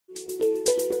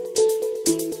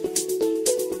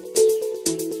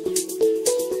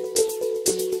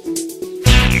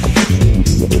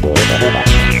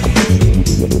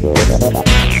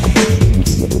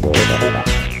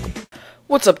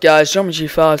What's up, guys?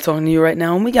 JumpG5 talking to you right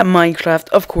now, and we got Minecraft,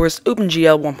 of course,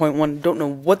 OpenGL 1.1. Don't know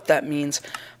what that means,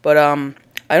 but I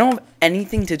don't have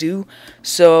anything to do,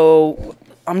 so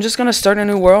I'm just gonna start a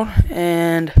new world,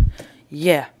 and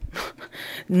yeah,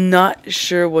 not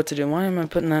sure what to do. Why am I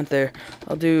putting that there?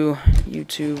 I'll do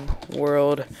YouTube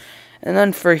world, and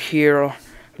then for here,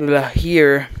 I'll do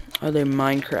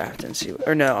Minecraft and see.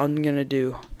 Or no, I'm gonna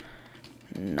do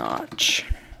Notch.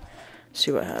 See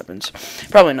what happens.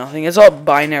 Probably nothing. It's all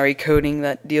binary coding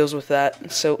that deals with that.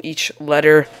 So each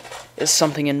letter is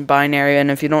something in binary,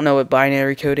 and if you don't know what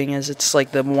binary coding is, it's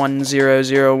like the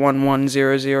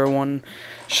 100110001.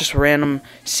 It's just random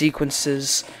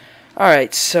sequences.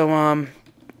 Alright, so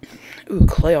ooh,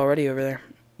 clay already over there.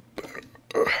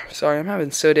 Sorry, I'm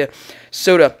having soda.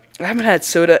 I haven't had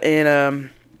soda in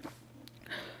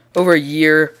over a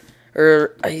year,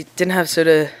 or I didn't have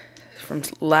soda from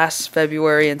last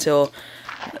February until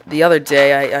the other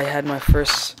day. I had my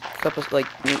first cup of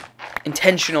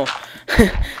intentional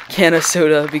can of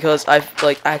soda because I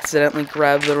accidentally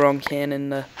grabbed the wrong can in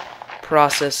the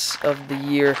process of the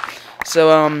year.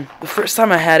 So the first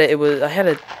time I had it, I had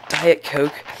a Diet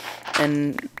Coke,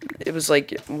 and it was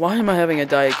like, why am I having a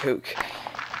Diet Coke?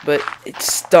 But it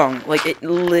stung. Like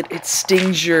it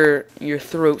stings your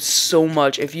throat so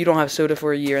much if you don't have soda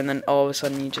for a year, and then all of a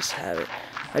sudden you just have it.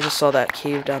 I just saw that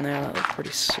cave down there. That looked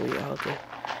pretty sweet. I'll have to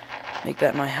make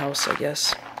that my house, I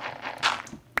guess.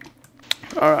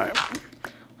 Alright.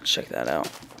 Let's check that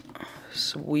out.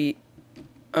 Sweet.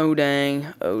 Oh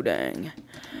dang. Oh dang.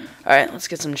 Alright, let's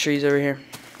get some trees over here.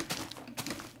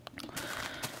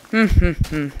 I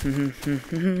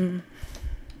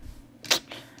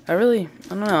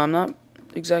don't know. I'm not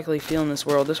exactly feeling this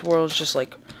world. This world's just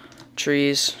like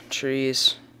trees,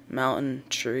 mountain,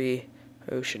 tree,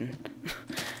 ocean.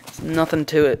 Nothing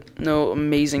to it. No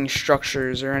amazing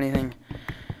structures or anything.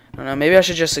 I don't know. Maybe I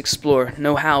should just explore.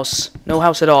 No house. No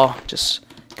house at all. Just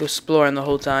go exploring the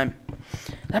whole time.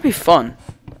 That'd be fun.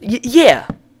 Yeah.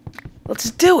 Let's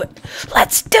do it.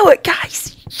 Let's do it,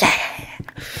 guys. Yeah.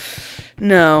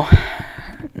 No.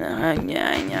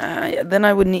 Yeah. Then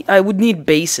I would need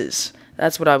bases.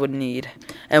 That's what I would need.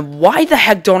 And why the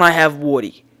heck don't I have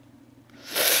Woody?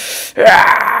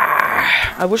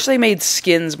 I wish they made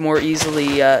skins more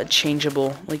easily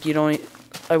changeable. Like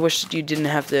I wish you didn't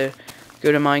have to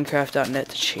go to Minecraft.net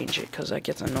to change it, because that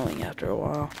gets annoying after a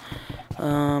while.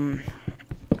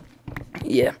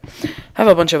 Yeah. I have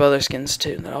a bunch of other skins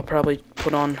too that I'll probably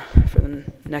put on for the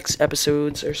next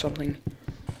episodes or something.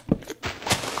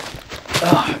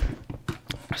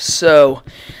 So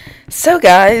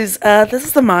guys, this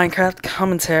is the Minecraft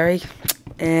commentary,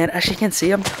 and as you can see,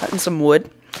 I'm cutting some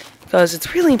wood. Because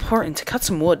it's really important to cut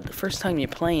some wood the first time you're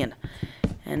playing.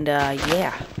 And,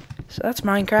 yeah. So that's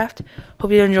Minecraft.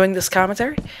 Hope you're enjoying this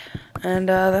commentary. And,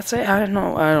 that's it. I don't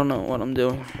know what I'm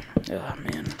doing. Oh,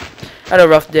 man. I had a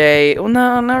rough day. Well,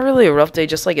 no, not really a rough day.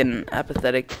 Just, like, an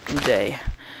apathetic day.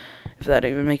 If that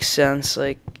even makes sense.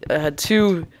 Like, I had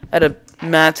a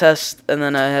math test, and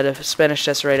then I had a Spanish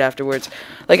test right afterwards.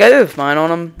 Like, I did fine on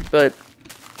them, but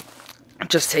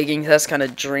just taking tests kind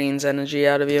of drains energy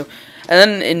out of you. And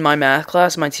then in my math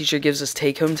class, my teacher gives us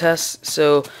take-home tests,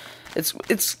 so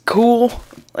it's cool,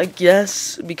 I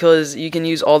guess, because you can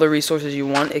use all the resources you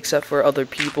want except for other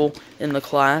people in the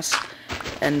class,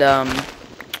 and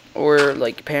or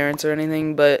like parents or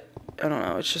anything. But I don't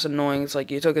know, it's just annoying. It's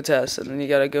like you took a test and then you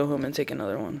gotta go home and take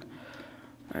another one.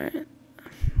 All right,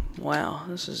 wow,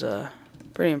 this is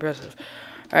pretty impressive.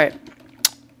 All right.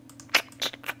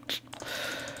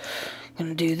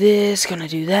 Gonna do this, gonna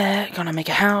do that, gonna make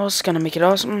a house, gonna make it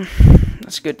awesome.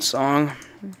 That's a good song.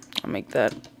 I'll make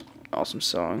that awesome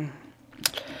song.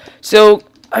 So,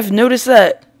 I've noticed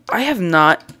that I have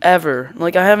not ever,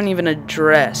 I haven't even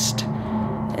addressed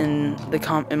in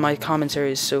my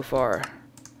commentaries so far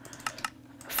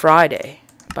Friday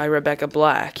by Rebecca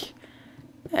Black.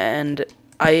 And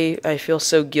I feel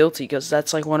so guilty because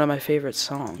that's like one of my favorite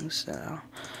songs. So.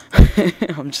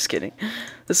 I'm just kidding.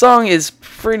 The song is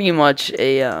pretty much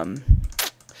a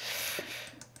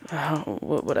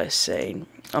what would I say?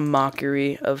 A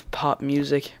mockery of pop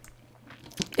music.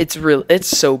 It's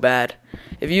so bad.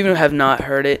 If you have not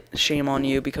heard it, shame on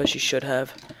you, because you should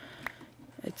have.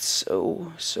 It's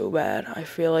so bad. I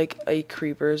feel like a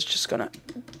creeper is just gonna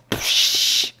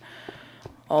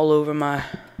all over my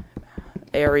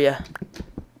area.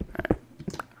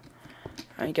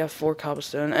 I got 4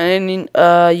 cobblestone, and you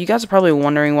guys are probably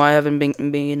wondering why I haven't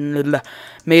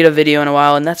made a video in a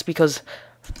while, and that's because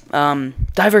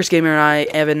Diverse Gamer and I,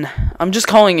 Evan, I'm just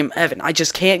calling him Evan. I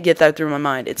just can't get that through my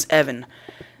mind. It's Evan.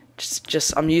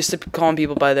 Just I'm used to calling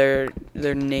people by their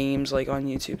names, like on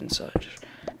YouTube and such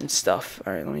and stuff.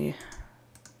 All right, let me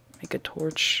make a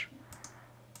torch.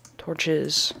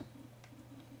 Torches.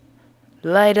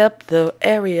 Light up the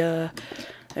area.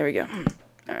 There we go.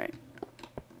 All right.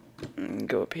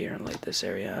 Go up here and light this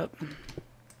area up.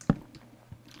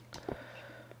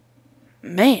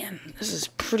 Man, this is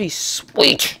pretty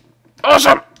sweet.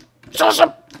 Awesome. It's awesome.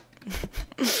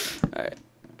 All right.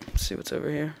 Let's see what's over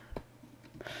here.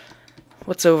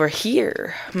 What's over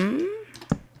here? Is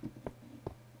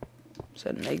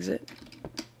that an exit?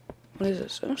 What is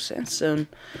this? Oh, sandstone.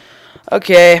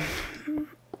 Okay.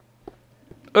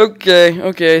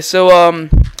 Okay. So,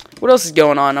 what else is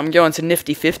going on? I'm going to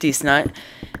Nifty 50s tonight.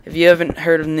 If you haven't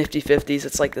heard of Nifty 50s,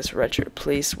 it's like this retro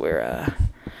place where,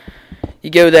 you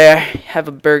go there, have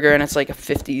a burger, and it's like a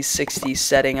 50s, 60s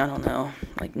setting. I don't know.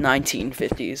 Like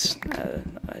 1950s.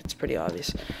 It's pretty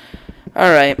obvious.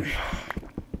 Alright.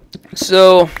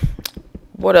 So,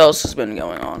 what else has been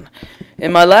going on?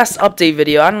 In my last update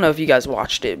video, I don't know if you guys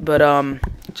watched it, but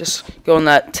just go on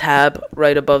that tab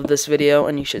right above this video,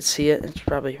 and you should see it. It's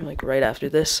probably like right after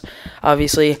this.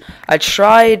 Obviously, I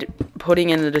tried putting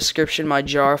in the description my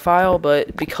jar file,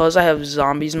 but because I have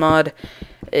Zombies mod,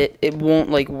 it won't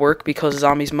like work because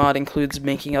Zombies mod includes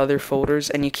making other folders,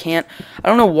 and you can't. I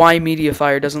don't know why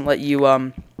MediaFire doesn't let you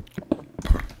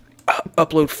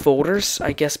upload folders.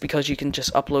 I guess because you can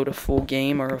just upload a full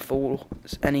game or a full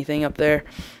anything up there.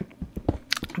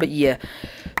 But yeah,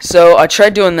 so I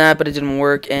tried doing that, but it didn't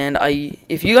work. And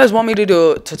if you guys want me to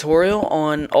do a tutorial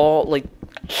on all, like,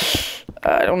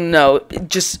 I don't know,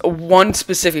 just one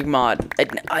specific mod,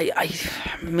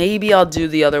 maybe I'll do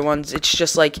the other ones. It's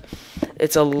just like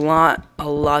it's a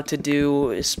lot to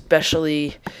do,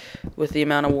 especially with the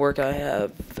amount of work I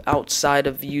have outside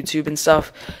of YouTube and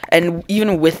stuff, and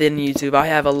even within YouTube, I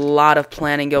have a lot of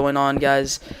planning going on,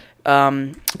 guys.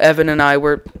 Evan and I,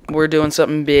 we're doing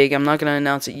something big. I'm not gonna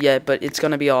announce it yet, but it's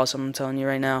gonna be awesome. I'm telling you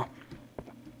right now.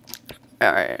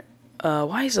 All right.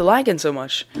 Why is it lagging so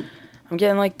much? I'm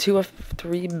getting like 3 a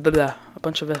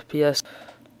bunch of FPS.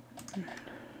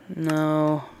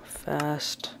 No,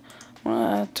 fast.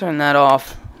 Well, turn that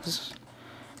off.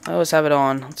 I always have it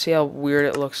on. Let's see how weird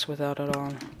it looks without it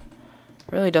on.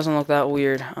 It really doesn't look that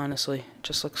weird, honestly. It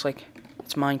just looks like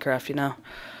it's Minecraft, you know.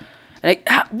 And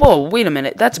whoa, wait a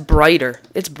minute. That's brighter.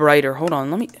 It's brighter. Hold on.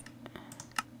 Let me.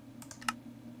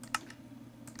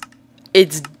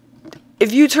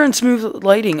 If you turn smooth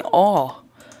lighting off,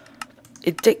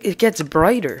 it gets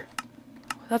brighter.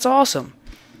 That's awesome.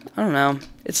 I don't know.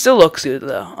 It still looks good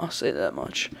though. I'll say that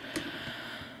much.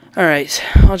 All right.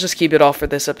 I'll just keep it off for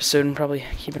this episode and probably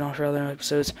keep it on for other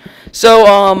episodes.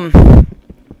 So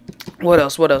what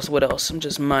else? I'm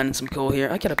just mining some coal here.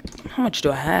 How much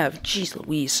do I have? Jeez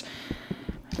Louise.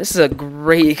 This is a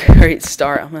great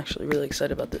start. I'm actually really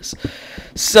excited about this.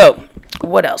 So,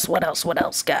 what else,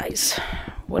 guys?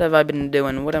 What have I been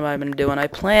doing? I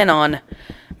plan on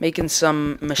making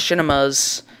some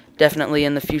machinimas definitely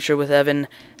in the future with Evan.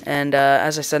 And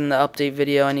as I said in the update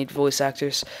video, I need voice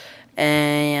actors.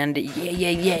 And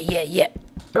yeah.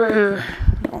 Oh,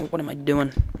 what am I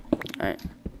doing? All right.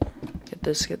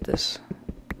 Get this.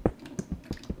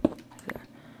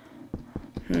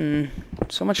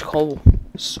 So much coal.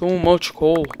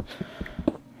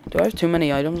 Do I have too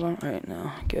many items on? Alright,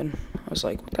 no. Good. I was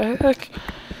like, what the heck?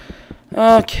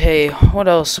 Okay, what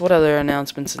else? What other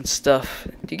announcements and stuff?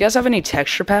 Do you guys have any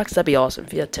texture packs? That'd be awesome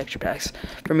if you had texture packs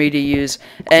for me to use.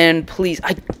 And please,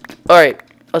 alright,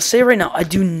 I'll say right now, I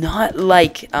do not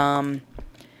like,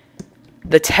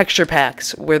 the texture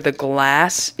packs where the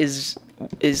glass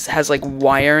has like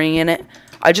wiring in it.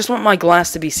 I just want my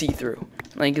glass to be see-through.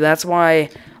 Like, that's why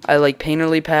I like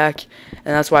Painterly Pack, and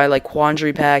that's why I like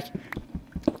Quandary Pack,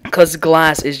 because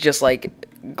glass is just like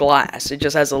glass. It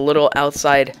just has a little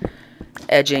outside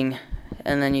edging,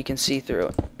 and then you can see through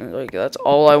it. Like, that's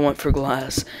all I want for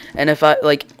glass. And if I,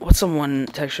 like, what's the one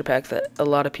texture pack that a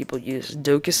lot of people use?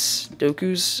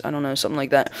 Dokus? I don't know, something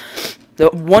like that. The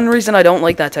one reason I don't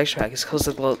like that texture pack is because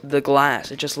of the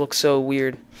glass. It just looks so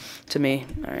weird to me.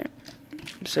 Alright.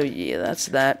 So, yeah, that's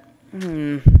that.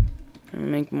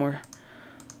 Make more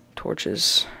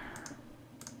torches.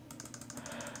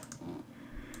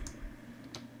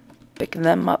 Pick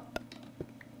them up.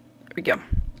 There we go.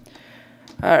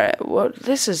 Alright, well,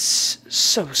 this is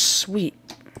so sweet.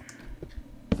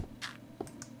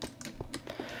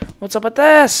 What's up with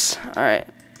this? Alright.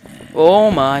 Oh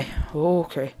my.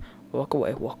 Okay. Walk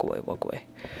away.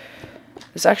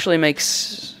 This actually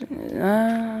makes... what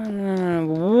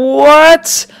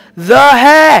the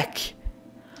heck?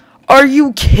 Are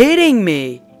you kidding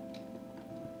me?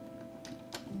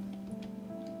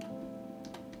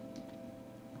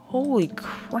 Holy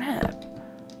crap.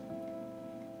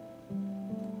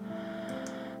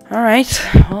 Alright,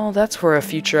 well, that's for a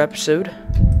future episode.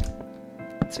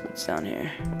 Let's see what's down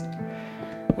here.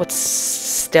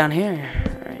 What's down here?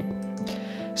 Alright.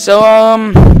 So,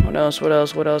 what else?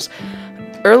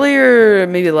 Earlier,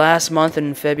 maybe last month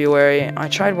in February, I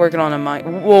tried working on a mic.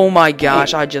 Oh my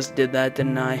gosh, I just did that,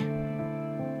 didn't I?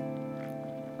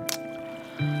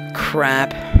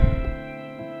 Crap.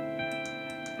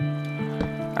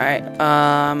 Alright,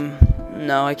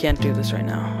 no, I can't do this right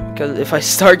now. Because if I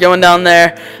start going down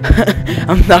there,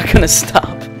 I'm not gonna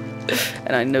stop.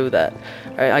 And I know that.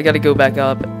 Alright, I gotta go back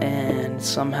up and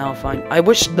somehow find... I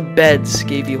wish the beds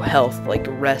gave you health, like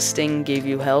resting gave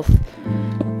you health.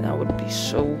 That would be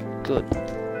so good.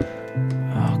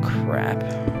 Oh, crap.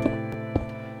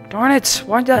 Darn it,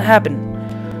 why did that happen?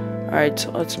 Alright, so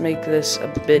let's make this a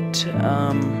bit,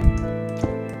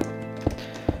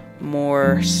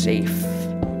 more safe.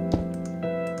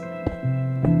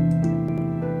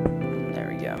 There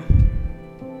we go.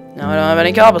 Now I don't have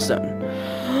any cobblestone.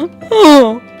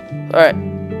 Oh! Alright.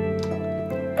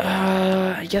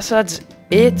 I guess that's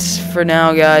it for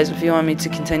now, guys. If you want me to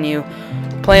continue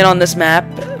playing on this map,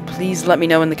 please let me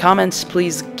know in the comments.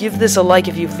 Please give this a like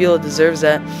if you feel it deserves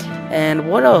that. And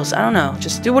what else? I don't know.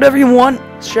 Just do whatever you want.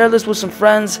 Share this with some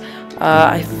friends.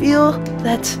 I feel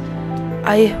that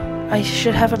I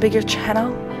should have a bigger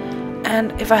channel.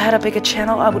 And if I had a bigger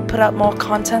channel, I would put out more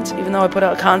content. Even though I put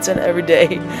out content every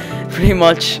day, pretty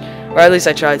much. Or at least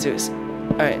I try to.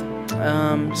 Alright.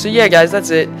 So yeah, guys, that's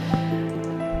it.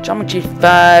 Geometry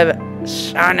 5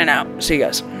 signing out. See you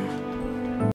guys.